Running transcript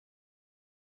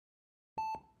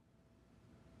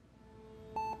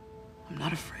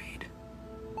not afraid.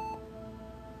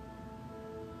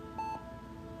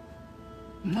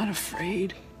 I'm not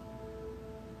afraid.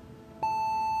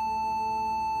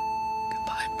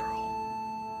 Goodbye, Pearl.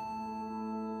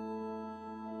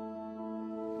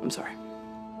 I'm sorry.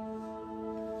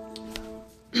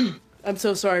 I'm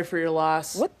so sorry for your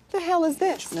loss. What the hell is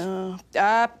this? No.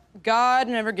 God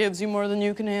never gives you more than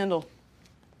you can handle.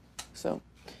 So,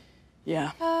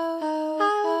 yeah.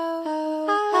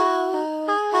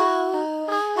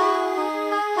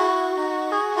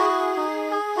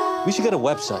 We should get a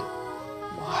website.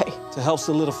 Why? To help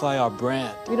solidify our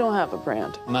brand. We don't have a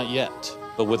brand. Not yet,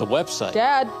 but with a website.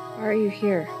 Dad, Why are you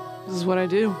here? this is what I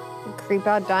do. You creep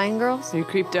out dying girls? Are you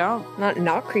creeped out?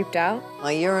 Not creeped out.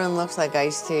 My urine looks like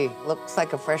iced tea. Looks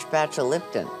like a fresh batch of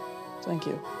Lipton. Thank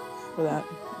you for that.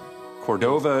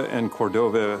 Cordova and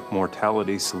Cordova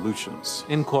Mortality Solutions.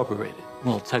 Incorporated.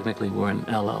 Well, technically we're an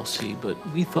LLC, but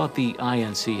we thought the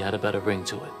INC had a better ring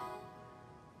to it.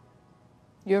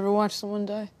 You ever watch someone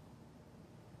die?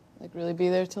 Like really be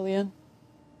there till the end?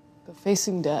 But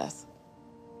facing death,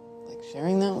 like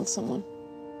sharing that with someone,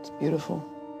 it's beautiful.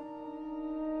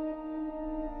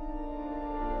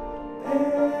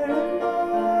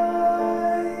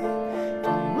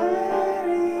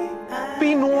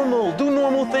 Be normal, do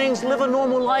normal things, live a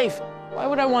normal life. Why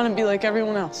would I want to be like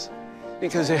everyone else?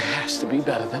 Because it has to be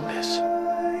better than this.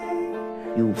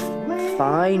 You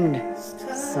find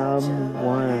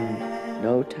someone,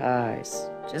 no ties,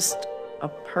 just a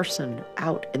person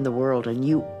out in the world, and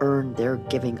you earn their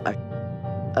giving a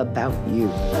about you.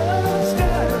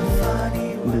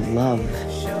 Love,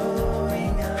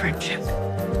 friendship,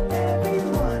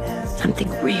 something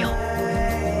real.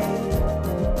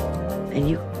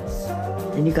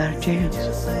 And you got a chance.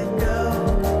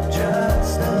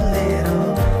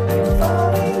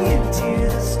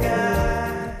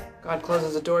 God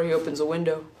closes a door, he opens a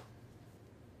window.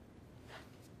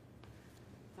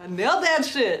 I nailed that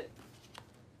shit.